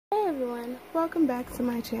everyone, welcome back to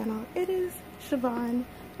my channel. It is Siobhan,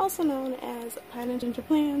 also known as Pine and Ginger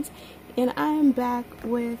Plans, and I am back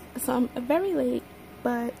with some very late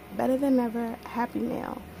but better than ever happy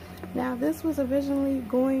mail. Now this was originally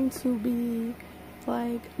going to be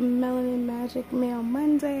like Melanin Magic Mail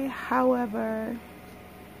Monday, however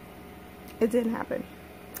it didn't happen.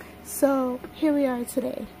 So here we are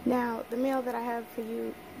today. Now the mail that I have for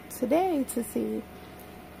you today to see,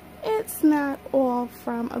 it's not all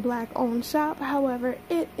from a black owned shop, however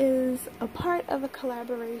it is a part of a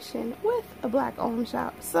collaboration with a black owned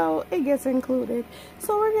shop, so it gets included.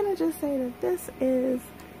 So we're gonna just say that this is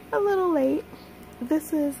a little late.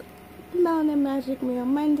 This is Melanin Magic Mail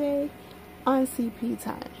Monday on CP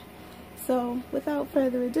time. So without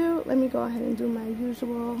further ado, let me go ahead and do my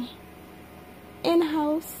usual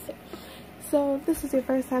in-house. So if this is your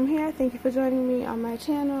first time here, thank you for joining me on my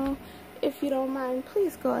channel. If you don't mind,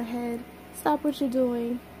 please go ahead, stop what you're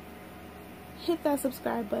doing, hit that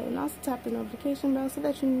subscribe button, also tap the notification bell so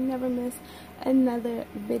that you never miss another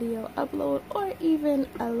video upload or even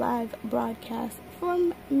a live broadcast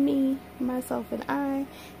from me, myself, and I.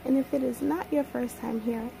 And if it is not your first time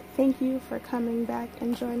here, thank you for coming back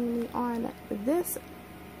and joining me on this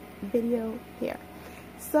video here.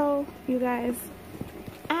 So you guys,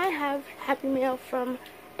 I have happy mail from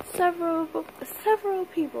several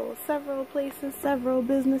people, several places, several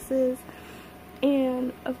businesses,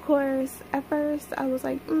 and of course at first I was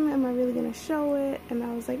like, am I really gonna show it? And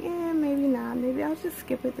I was like, maybe not, maybe I'll just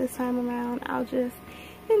skip it this time around. I'll just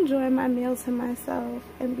enjoy my meal to myself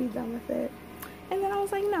and be done with it. And then I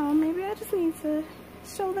was like, no, maybe I just need to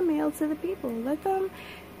show the mail to the people, let them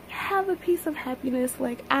have a piece of happiness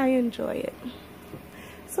like I enjoy it.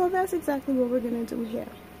 So that's exactly what we're gonna do here.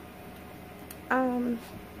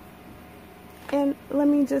 And let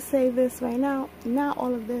me just say this right now, not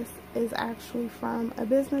all of this is actually from a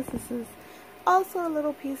business. This is also a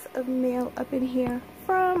little piece of mail up in here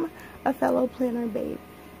from a fellow planner babe.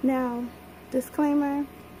 Now, disclaimer,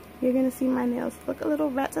 you're going to see my nails look a little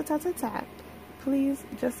rat-tat-tat-tat. Please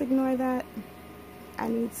just ignore that. I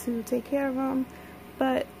need to take care of them,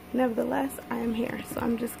 but nevertheless, I am here. So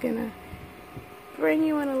I'm just going to bring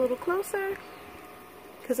you in a little closer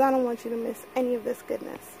because I don't want you to miss any of this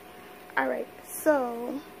goodness. Alright,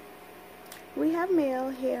 so we have mail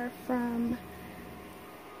here from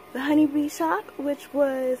the Honeybee Shop, which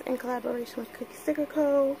was in collaboration with Cookie Sticker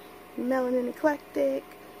Co., Melanin Eclectic,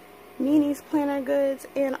 Nini's Planner Goods,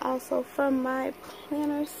 and also from my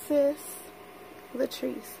planner sis,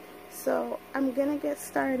 Latrice. So I'm gonna get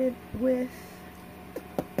started with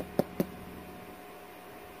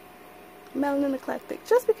Melanin Eclectic,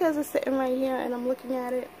 just because it's sitting right here and I'm looking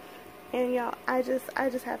at it. And y'all, I just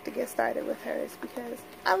have to get started with hers because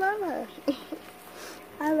I love her.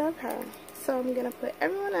 I love her. So I'm going to put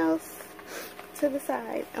everyone else to the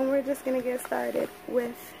side and we're just going to get started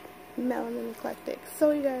with Melanin Eclectic.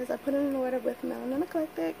 So you guys, I put in an order with Melanin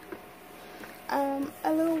Eclectic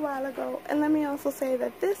a little while ago. And let me also say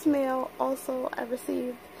that this mail also I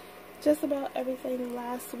received just about everything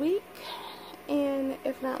last week. And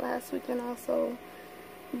if not last week, then also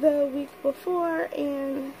the week before.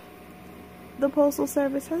 And the postal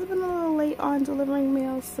service has been a little late on delivering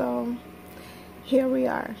mail, so here we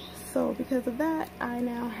are. So because of that, I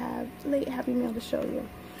now have late happy mail to show you.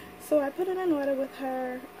 So I put in an order with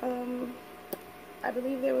her. I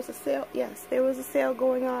believe there was a sale. Yes, there was a sale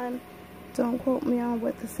going on. Don't quote me on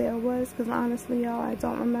what the sale was, because honestly, y'all, I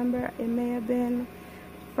don't remember. It may have been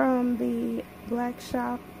from the Black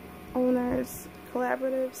Shop Owners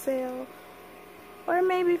Collaborative sale, or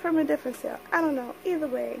maybe from a different sale. I don't know. Either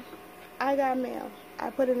way, I got mail.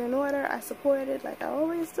 I put in an order, I supported like I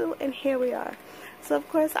always do, and here we are. So of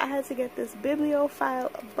course I had to get this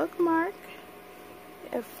bibliophile bookmark,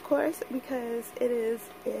 of course, because it is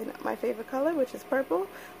in my favorite color, which is purple,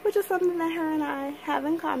 which is something that her and I have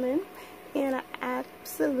in common, and I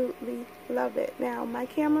absolutely love it. Now my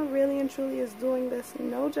camera really and truly is doing this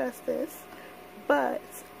no justice, but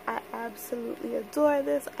I absolutely adore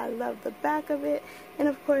this. I love the back of it, and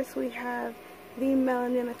of course we have the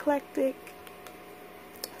Melanin Eclectic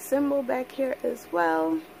symbol back here as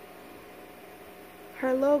well.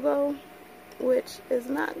 Her logo, which is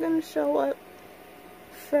not going to show up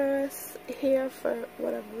for us here for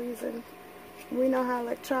whatever reason. We know how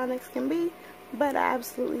electronics can be, but I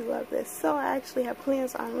absolutely love this. So I actually have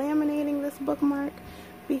plans on laminating this bookmark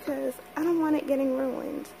because I don't want it getting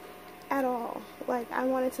ruined at all. Like, I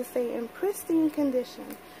want it to stay in pristine condition.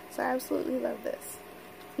 So I absolutely love this.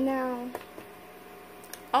 Now,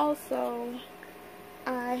 also,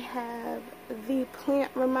 I have the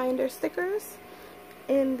plant reminder stickers,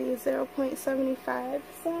 in the 0.75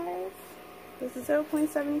 size. This is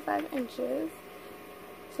 0.75 inches.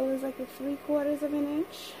 So it's like a 3/4 of an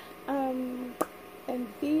inch. And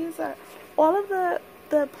these are all of the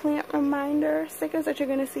plant reminder stickers that you're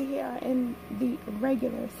going to see here are in the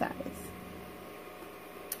regular size.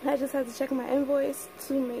 I just had to check my invoice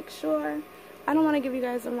to make sure. I don't want to give you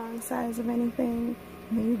guys the wrong size of anything.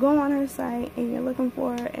 When you go on her site and you're looking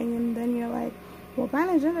for it, and then you're like, well,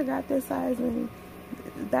 Fine & Ginger got this size, and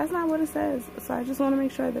that's not what it says. So I just want to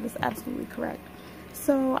make sure that it's absolutely correct.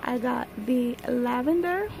 So I got the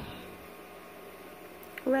lavender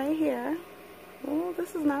right here. Oh,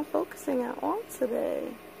 this is not focusing at all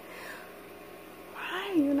today. Why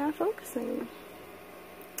are you not focusing?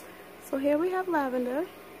 So here we have lavender.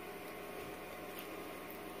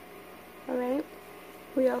 Alright.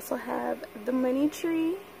 We also have the money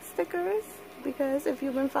tree stickers, because if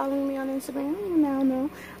you've been following me on Instagram, you now know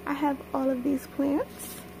I have all of these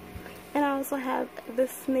plants. And I also have the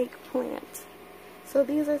snake plant. So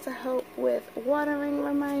these are to help with watering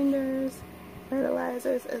reminders,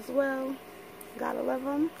 fertilizers as well. Gotta love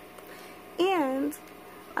them. And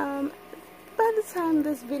by the time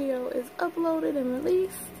this video is uploaded and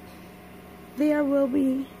released, there will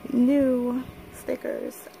be new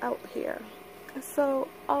stickers out here. So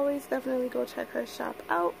always definitely go check her shop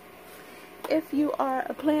out if you are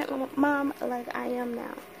a plant mom like I am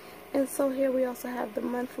now. And so here we also have the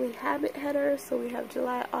monthly habit headers. So we have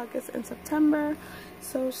July, August, and September.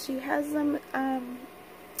 So she has them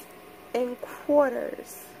in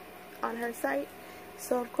quarters on her site.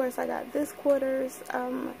 So of course I got this quarters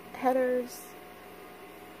headers.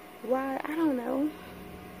 Why? I don't know,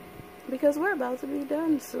 because we're about to be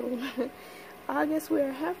done soon. August,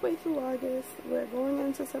 we're halfway through August, we're going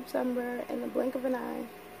into September in the blink of an eye,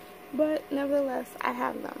 but nevertheless I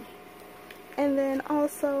have them. And then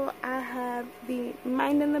also I have the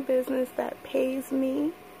Minding the Business That Pays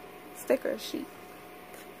Me sticker sheet,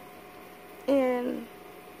 and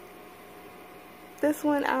this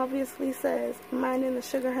one obviously says Minding the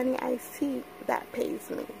Sugar Honey Iced Tea That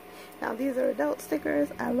Pays Me. Now these are adult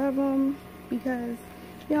stickers. I love them because,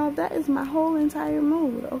 y'all, that is my whole entire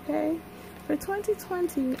mood, okay? For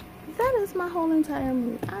 2020, that is my whole entire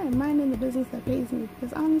mood. I am minding the business that pays me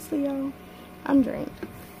because honestly, y'all, I'm drained.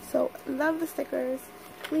 So love the stickers.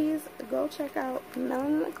 Please go check out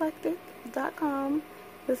melanineclectic.com.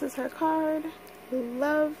 This is her card.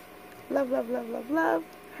 Love, love, love, love, love, love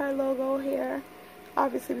her logo here.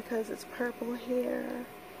 Obviously because it's purple here.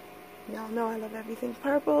 Y'all know I love everything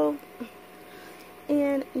purple.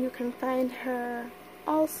 And you can find her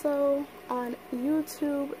also on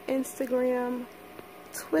YouTube, Instagram,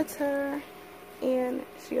 Twitter, and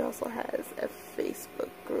she also has a Facebook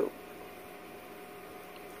group.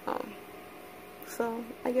 So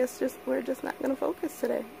I guess we're just not gonna focus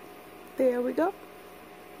today. There we go.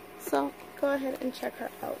 So go ahead and check her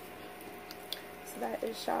out. So that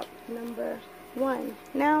is shop number 1.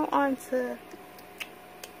 Now on to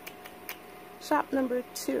shop number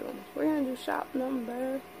 2. We're going to do shop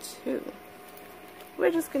number 2.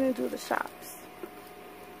 We're just going to do the shops.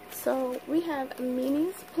 So we have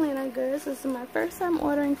Mimi's Planner Goods. This is my first time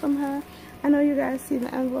ordering from her. I know you guys see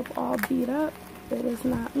the envelope all beat up. It is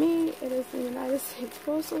not me. It is the United States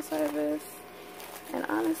Postal Service. And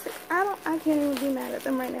honestly, I can't even be mad at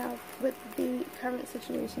them right now with the current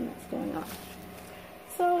situation that's going on.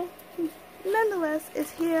 So nonetheless,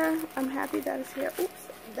 it's here. I'm happy that it's here. Oops,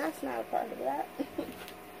 that's not a part of that.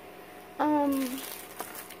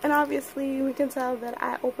 And obviously we can tell that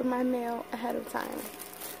I opened my mail ahead of time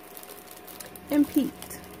and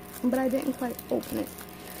peeked, but I didn't quite open it.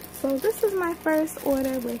 So this is my first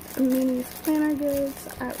order with Mimi's Planner Goods.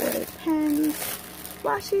 I ordered pens,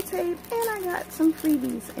 washi tape, and I got some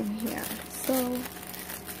freebies in here. So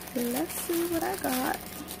let's see what I got.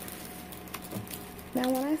 Now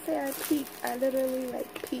when I say I peeked, I literally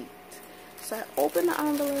like peeked. So I opened the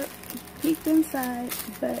envelope, peeked inside,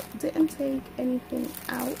 but didn't take anything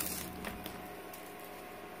out.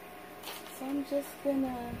 So I'm just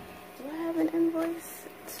gonna, do I have an invoice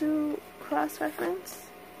to cross-reference?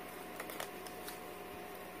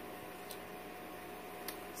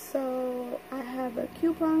 So I have a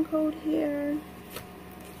coupon code here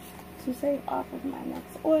to save off of my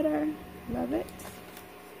next order. Love it.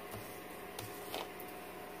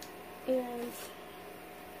 And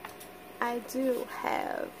I do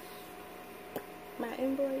have my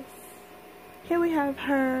invoice. Here we have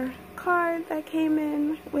her card that came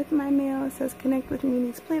in with my mail. It says connect with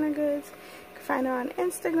Mimi's Planner Goods. You can find her on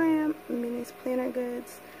Instagram, Mimi's Planner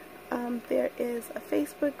Goods. There is a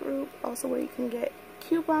Facebook group also where you can get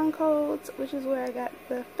coupon codes, which is where I got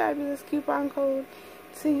the fabulous coupon code.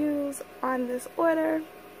 to use on this order.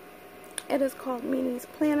 It is called Mimi's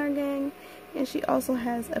Planner Gang, and she also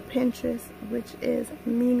has a Pinterest, which is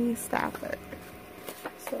Mimi Staffer.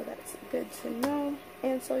 So that's good to know.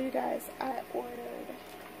 And so you guys, I ordered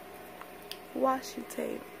washi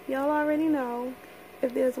tape. Y'all already know,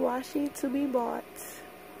 if there's washi to be bought,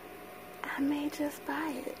 I may just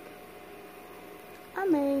buy it. I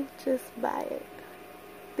may just buy it.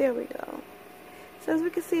 There we go. So as we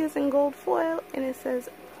can see, it's in gold foil, and it says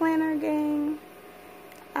Planner Gang.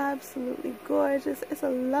 Absolutely gorgeous. It's a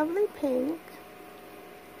lovely pink,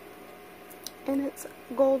 and it's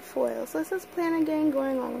gold foil. So it says Planner Gang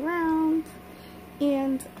going all around,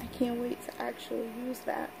 and I can't wait to actually use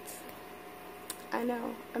that. I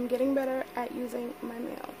know, I'm getting better at using my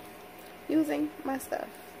mail, using my stuff.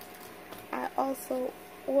 I also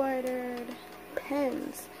ordered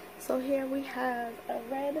pens. So here we have a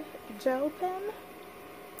red gel pen.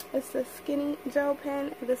 It's the skinny gel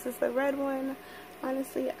pen. This is the red one.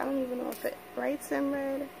 Honestly, I don't even know if it writes in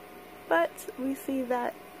red, but we see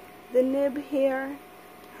that the nib here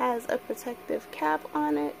has a protective cap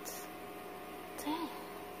on it. Dang.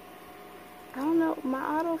 I don't know, my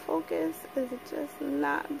autofocus is just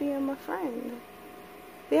not being my friend.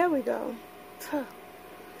 There we go.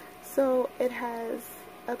 So it has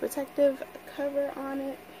a protective cover on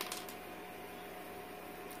it,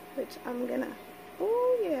 which I'm gonna,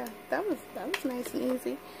 oh yeah, that was nice and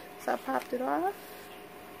easy. So I popped it off.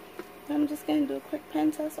 I'm just gonna do a quick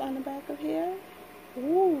pen test on the back of here.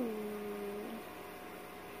 Ooh.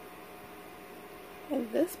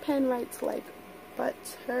 And this pen writes like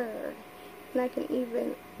butter. And I can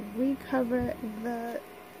even recover the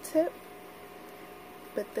tip.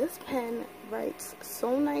 But this pen writes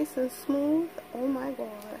so nice and smooth. Oh my gosh.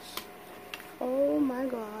 Oh my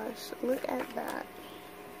gosh. Look at that.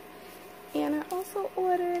 And I also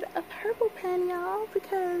ordered a purple pen, y'all,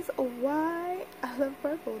 because why? I love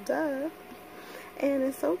purple, duh. And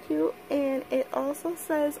it's so cute. And it also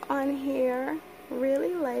says on here,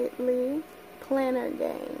 really lightly, Planner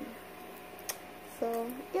Gang. So,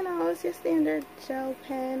 you know, it's your standard gel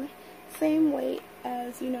pen. Same weight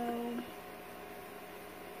as, you know,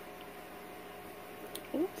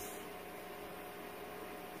 oops.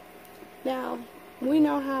 Now, we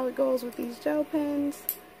know how it goes with these gel pens.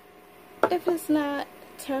 If it's not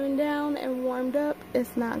turned down and warmed up,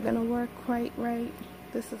 it's not going to work quite right.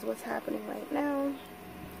 This is what's happening right now.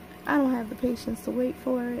 I don't have the patience to wait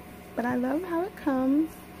for it, but I love how it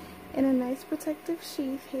comes in a nice protective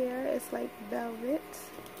sheath here. It's like velvet.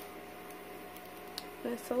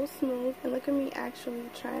 And it's so smooth. And look at me actually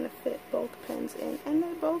trying to fit both pens in, and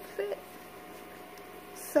they both fit.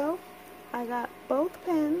 So, I got both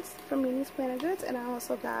pens from Mimi's Planner Goods, and I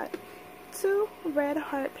also got 2 red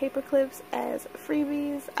heart paper clips as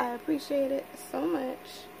freebies. I appreciate it so much.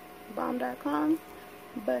 Bomb.com.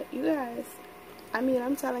 But you guys, I mean,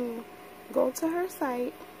 I'm telling you, go to her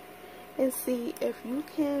site and see if you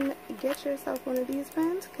can get yourself one of these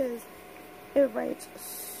pens, because it writes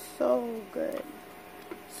so good.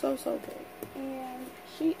 So good. And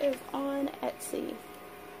she is on Etsy.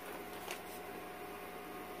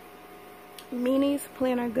 Mimi's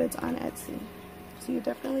Planner Goods on Etsy. So you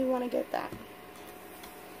definitely want to get that.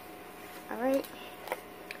 Alright.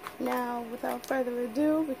 Now, without further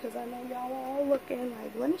ado, because I know y'all are all looking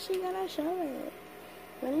like, when is she gonna show it?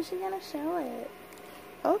 When is she gonna show it?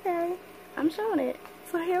 Okay, I'm showing it.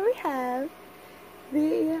 So here we have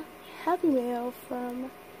the Happy Mail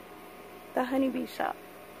from the Honeybee shop.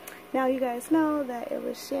 Now you guys know that it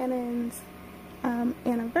was Shannon's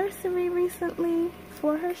anniversary recently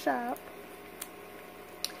for her shop.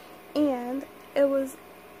 And it was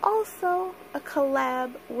also a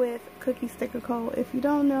collab with Cookie Sticker Co. If you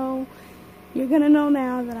don't know, you're gonna know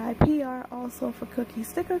now that I PR also for Cookie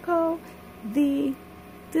Sticker Co. The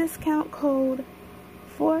discount code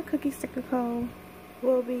for Cookie Sticker Co.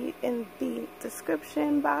 will be in the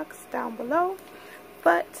description box down below.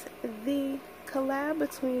 But the collab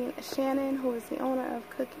between Shannon, who is the owner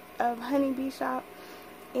of Honeybee Shop,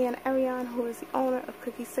 and Ariane, who is the owner of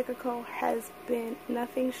Cookie Sticker Co., has been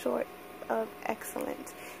nothing short of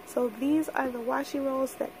excellent. So these are the washi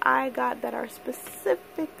rolls that I got that are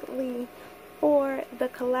specifically for the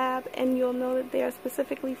collab, and you'll know that they are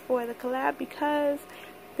specifically for the collab because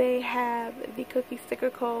they have the Cookie Sticker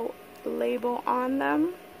Co. label on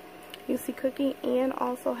them. You see Cookie and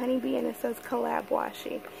also Honeybee, and it says collab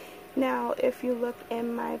washi. Now, if you look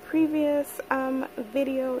in my previous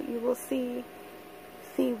video, you will see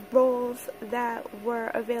the rolls that were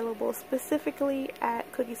available specifically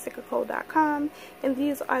at cookiestickerco.com, and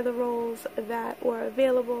these are the rolls that were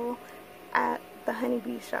available at the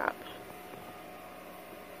Honeybee shop.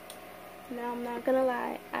 Now, I'm not gonna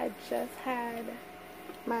lie, I just had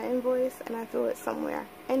my invoice and I threw it somewhere.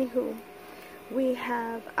 Anywho, we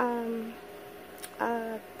have,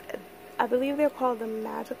 I believe they're called the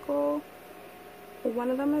magical, one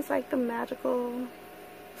of them is like the magical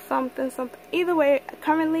something. Either way,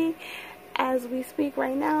 currently, as we speak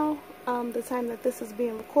right now, the time that this is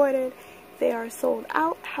being recorded, they are sold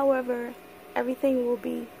out. However, everything will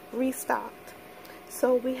be restocked.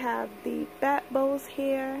 So we have the bat bows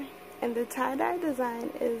here, and the tie-dye design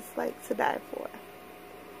is like to die for.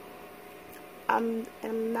 I'm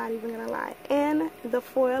not even gonna lie. And the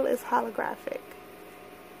foil is holographic.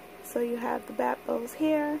 So you have the bat bows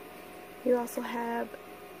here. You also have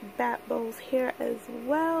bat bows here as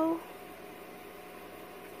well,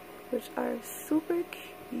 which are super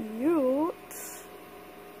cute.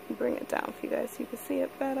 Bring it down for you guys so you can see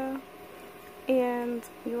it better. And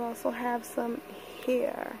you also have some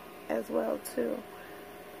here as well too.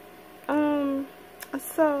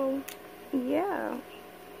 So yeah,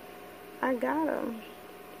 I got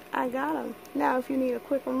them. Now, if you need a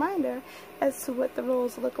quick reminder as to what the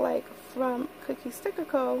rolls look like from Cookie Sticker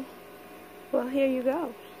Co., well, here you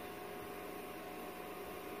go.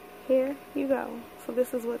 Here you go. So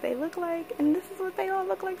this is what they look like, and this is what they all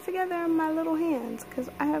look like together in my little hands, because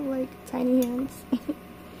I have like tiny hands.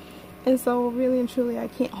 And so really and truly I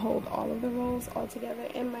can't hold all of the rolls all together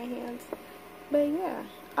in my hands. But yeah.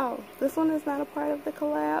 Oh, this one is not a part of the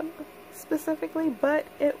collab specifically, but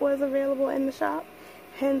it was available in the shop,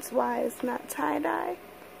 hence why it's not tie-dye.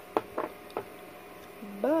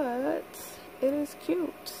 But it is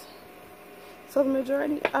cute. So the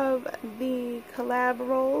majority of the collab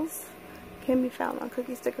rolls can be found on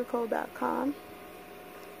cookiestickerco.com,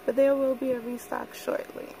 but there will be a restock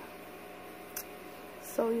shortly.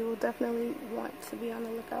 So you will definitely want to be on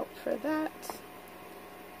the lookout for that.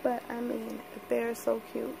 But I mean, they're so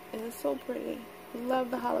cute and it's so pretty. Love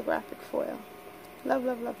the holographic foil. Love,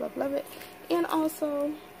 love, love, love, love it. And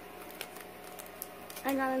also,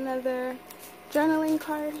 I got another journaling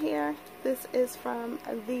card here. This is from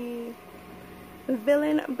the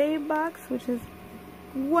Villain Babe box, which is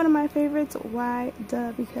one of my favorites. Why?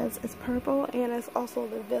 Duh, because it's purple and it's also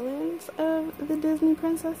the villains of the Disney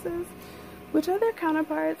princesses, which are their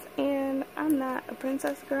counterparts, and I'm not a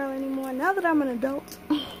princess girl anymore. Now that I'm an adult,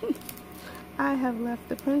 I have left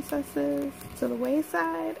the princesses to the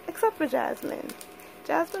wayside, except for Jasmine.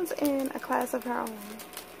 Jasmine's in a class of her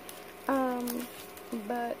own.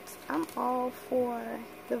 But I'm all for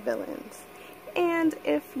the villains. And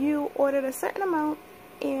if you ordered a certain amount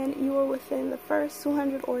and you were within the first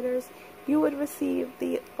 200 orders, you would receive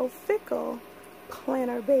the official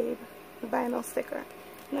Planner Babe vinyl sticker.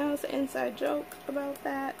 Now, it's an inside joke about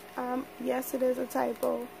that. Yes, it is a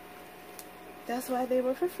typo. That's why they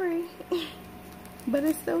were for free. But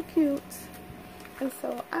it's still cute. And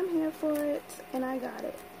so I'm here for it, and I got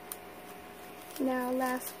it. Now,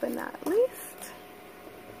 last but not least,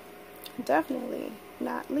 definitely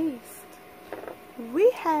not least,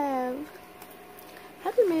 we have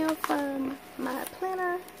Happy Mail from my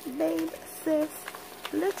Planner Babe sis,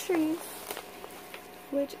 Latrice,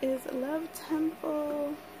 which is Love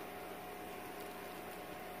Temple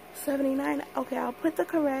 79. Okay, I'll put the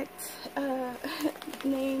correct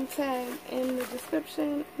name tag in the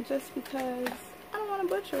description just because I don't want to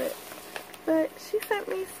butcher it. But she sent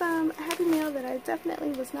me some Happy Mail that I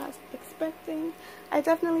definitely was not expecting. I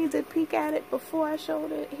definitely did peek at it before I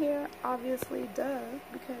showed it here. Obviously, duh,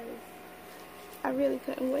 because I really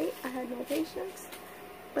couldn't wait. I had no patience.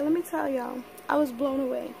 But let me tell y'all, I was blown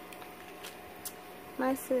away.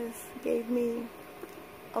 My sis gave me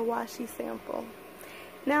a washi sample.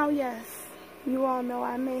 Now, yes, you all know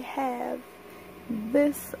I may have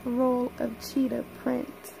this roll of cheetah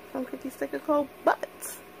print from Cookie Sticker Co.,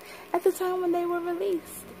 but at the time when they were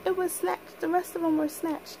released, it was snatched. The rest of them were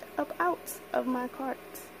snatched up out of my cart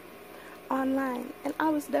online, and I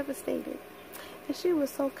was devastated. And she was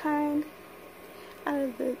so kind, out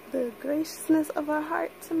of the graciousness of her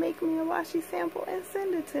heart, to make me a washi sample and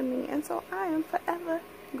send it to me. And so I am forever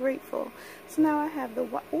grateful. So now I have the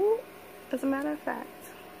ooh, as a matter of fact,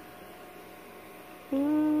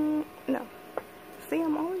 no. See,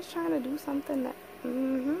 I'm always trying to do something that,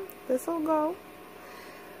 this'll go.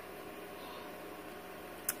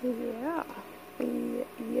 Yeah.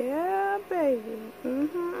 Yeah, baby.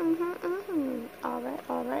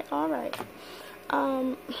 Alright.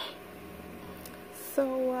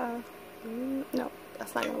 So, no,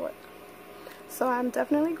 that's not gonna work. So I'm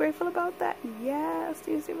definitely grateful about that. Yes,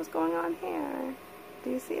 do you see what's going on here? Do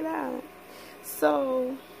you see that?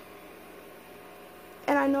 So,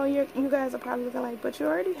 and I know you guys are probably looking like, but you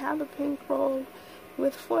already have a pink roll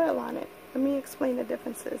with foil on it. let me explain the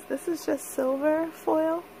differences. This is just silver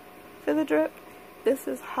foil for the drip. This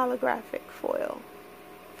is holographic foil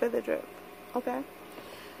for the drip, okay?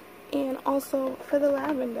 And also for the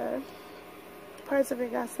lavender, parts of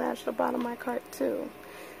it got snatched up out of my cart too.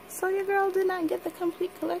 So your girl did not get the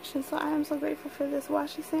complete collection, so I am so grateful for this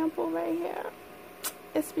washi sample right here.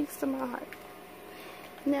 It speaks to my heart.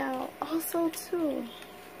 Now, also too,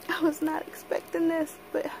 I was not expecting this,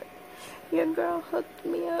 but your girl hooked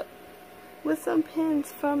me up with some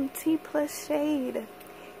pins from T Plus Shade.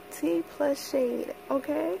 T Plus Shade,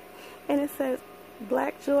 okay? And it says,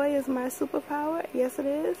 Black joy is my superpower. Yes, it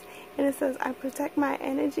is. And it says, I protect my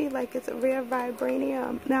energy like it's rare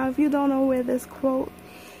vibranium. Now, if you don't know where this quote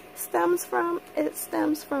stems from, it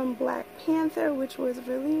stems from Black Panther, which was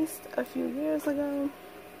released a few years ago.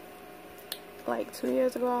 Like 2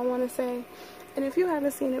 years ago, I want to say. And if you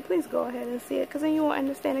haven't seen it, please go ahead and see it, because then you will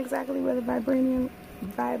understand exactly where the vibranium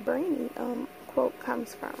quote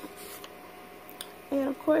comes from. And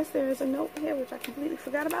of course, there is a note here, which I completely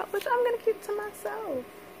forgot about, which I'm going to keep to myself.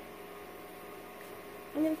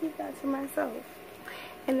 I'm going to keep that to myself.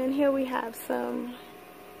 And then here we have some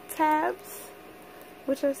tabs,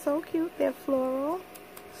 which are so cute. They're floral.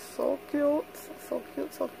 So cute. So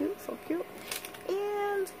cute, so cute, so cute.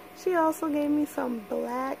 And she also gave me some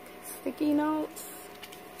black sticky notes.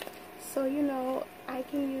 So, you know, I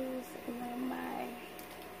can use my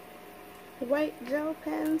white gel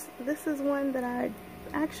pens. This is one that I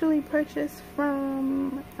actually purchased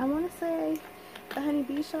from, I want to say, the Honey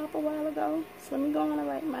Bee shop a while ago. So let me go on and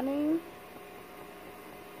write my name.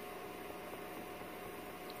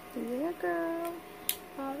 Yeah, girl.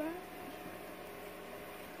 Alright.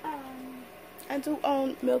 I do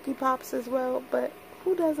own Milky Pops as well, but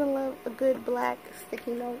who doesn't love a good black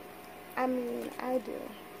sticky note? I mean, I do.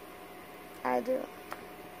 I do.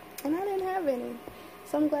 And I didn't have any.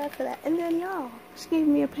 So I'm glad for that. And then y'all, she gave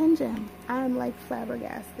me a pen gem. I'm like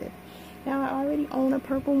flabbergasted. Now I already own a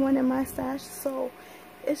purple one in my stash, so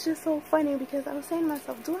it's just so funny because I was saying to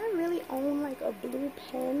myself, do I really own like a blue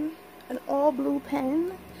pen, an all blue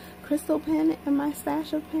pen, crystal pen in my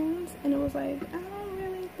stash of pens? And it was like, I don't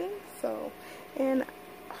really think so. And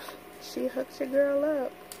she hooked your girl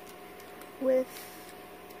up with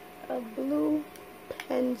a blue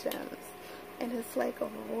pen gems, and it's like a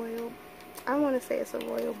royal, I want to say it's a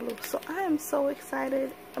royal blue. So I am so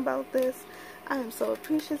excited about this. I am so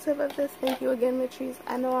appreciative of this. Thank you again, Latrice.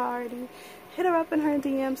 I know I already hit her up in her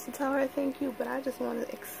DMs to tell her thank you, but I just want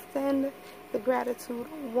to extend the gratitude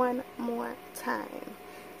one more time.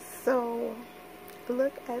 So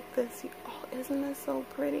look at this. Oh, isn't this so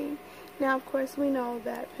pretty? Now, of course, we know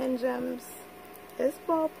that pen gems is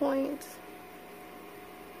ballpoint.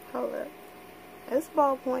 Hold up. It's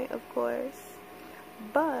ballpoint, of course,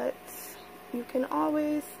 but you can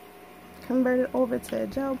always convert it over to a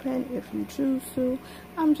gel pen if you choose to.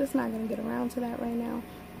 I'm just not going to get around to that right now.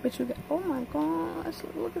 But you get, oh my gosh,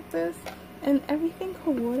 look at this. And everything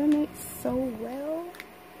coordinates so well.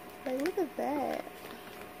 Like, look at that.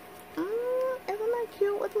 Isn't that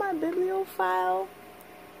cute with my bibliophile?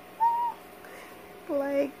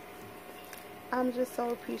 Like, I'm just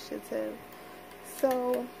so appreciative.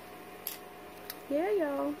 So, yeah,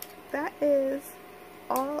 y'all. That is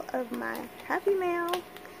all of my happy mail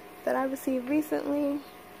that I received recently.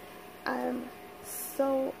 I'm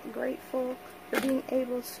so grateful for being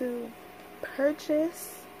able to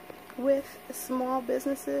purchase with small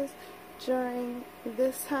businesses during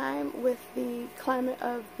this time with the climate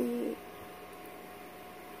of the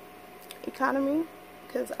economy,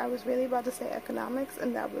 because I was really about to say economics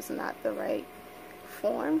and that was not the right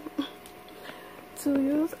form to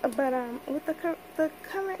use, but with the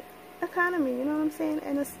current economy, you know what I'm saying,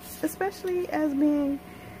 and especially as being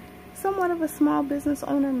somewhat of a small business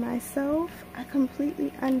owner myself, I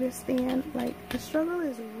completely understand, like, the struggle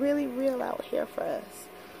is really real out here for us,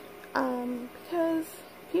 because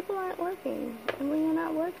people aren't working, and when you're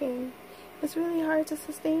not working, it's really hard to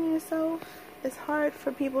sustain yourself. It's hard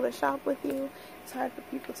for people to shop with you. It's hard for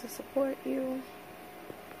people to support you.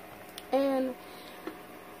 And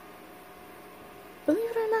believe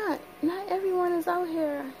it or not everyone is out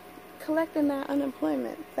here collecting that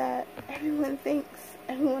unemployment that everyone thinks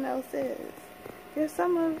everyone else is. There's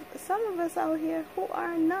some of us out here who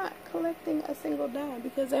are not collecting a single dime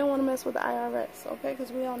because they don't want to mess with the IRS, okay?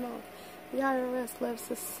 Because we all know the IRS loves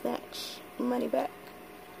to snatch money back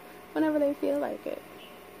whenever they feel like it.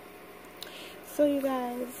 So you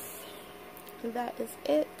guys, that is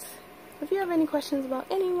it. If you have any questions about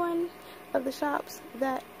any one of the shops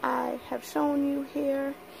that I have shown you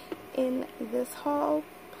here in this haul,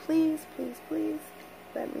 please, please, please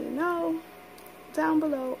let me know. down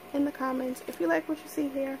below in the comments. If you like what you see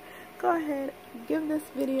here, go ahead, give this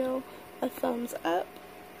video a thumbs up,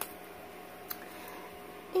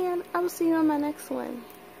 and I will see you on my next one.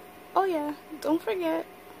 Oh yeah, don't forget,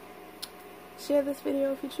 share this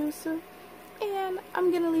video if you choose to, and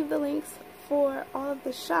I'm gonna leave the links for all of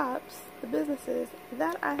the shops, the businesses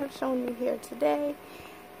that I have shown you here today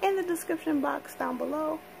in the description box down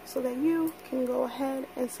below, so that you can go ahead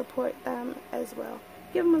and support them as well.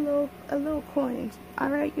 Give them a little coins.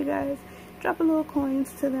 Alright, you guys, drop a little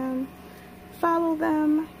coins to them, follow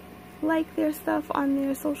them, like their stuff on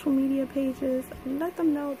their social media pages, let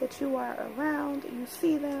them know that you are around, you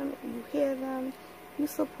see them, you hear them, you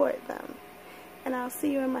support them. And I'll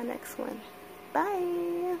see you in my next one.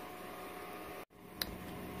 Bye!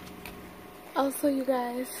 Also, you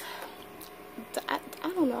guys, I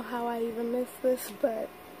don't know how I even missed this, but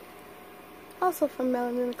also from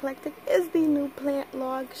Melanin Eclectic is the new plant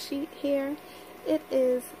log sheet here. It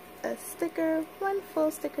is a sticker, one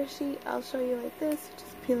full sticker sheet. I'll show you like this.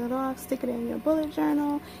 Just peel it off, stick it in your bullet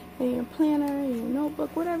journal, in your planner, in your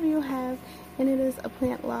notebook, whatever you have. And it is a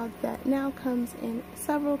plant log that now comes in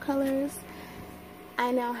several colors.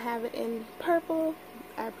 I now have it in purple.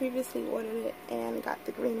 I previously ordered it and got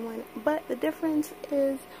the green one. But the difference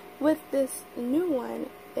is with this new one,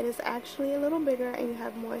 it is actually a little bigger and you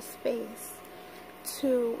have more space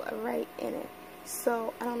to write in it.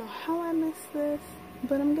 So I don't know how I missed this,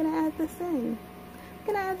 but I'm gonna add this in. I'm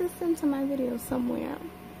gonna add this into my video somewhere,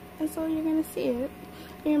 and so you're gonna see it.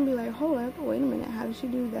 You're gonna be like, hold up, wait a minute, how did she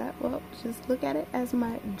do that? Well, just look at it as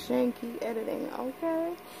my janky editing,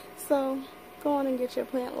 okay? So go on and get your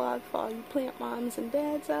plant log for all you plant moms and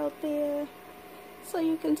dads out there, so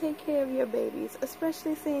you can take care of your babies,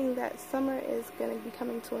 especially seeing that summer is gonna be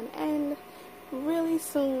coming to an end really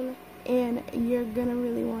soon, and you're gonna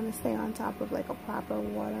really want to stay on top of like a proper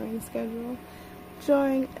watering schedule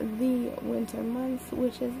during the winter months,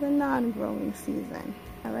 which is the non-growing season.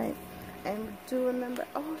 Alright, and do remember,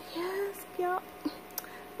 oh yes, y'all,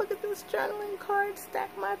 look at this journaling card, Stack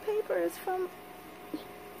My Papers from,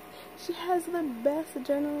 she has the best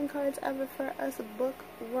journaling cards ever for us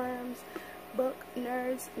bookworms, book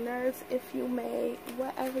nerds if you may,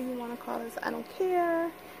 whatever you want to call us, I don't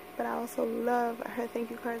care. But I also love her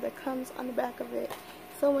thank you card that comes on the back of it.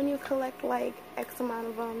 So when you collect like X amount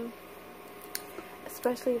of them,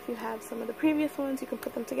 especially if you have some of the previous ones, you can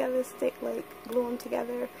put them together, glue them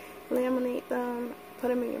together, laminate them, put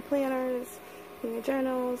them in your planners, in your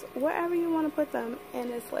journals, wherever you want to put them,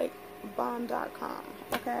 and it's like bomb.com,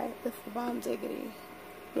 okay? It's the bomb diggity.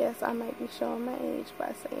 Yes, I might be showing my age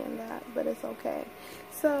by saying that, but it's okay.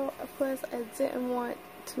 So, of course, I didn't want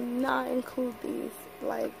to not include these.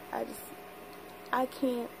 Like, I just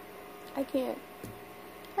can't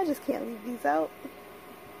leave these out.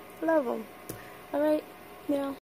 Love them. Alright, now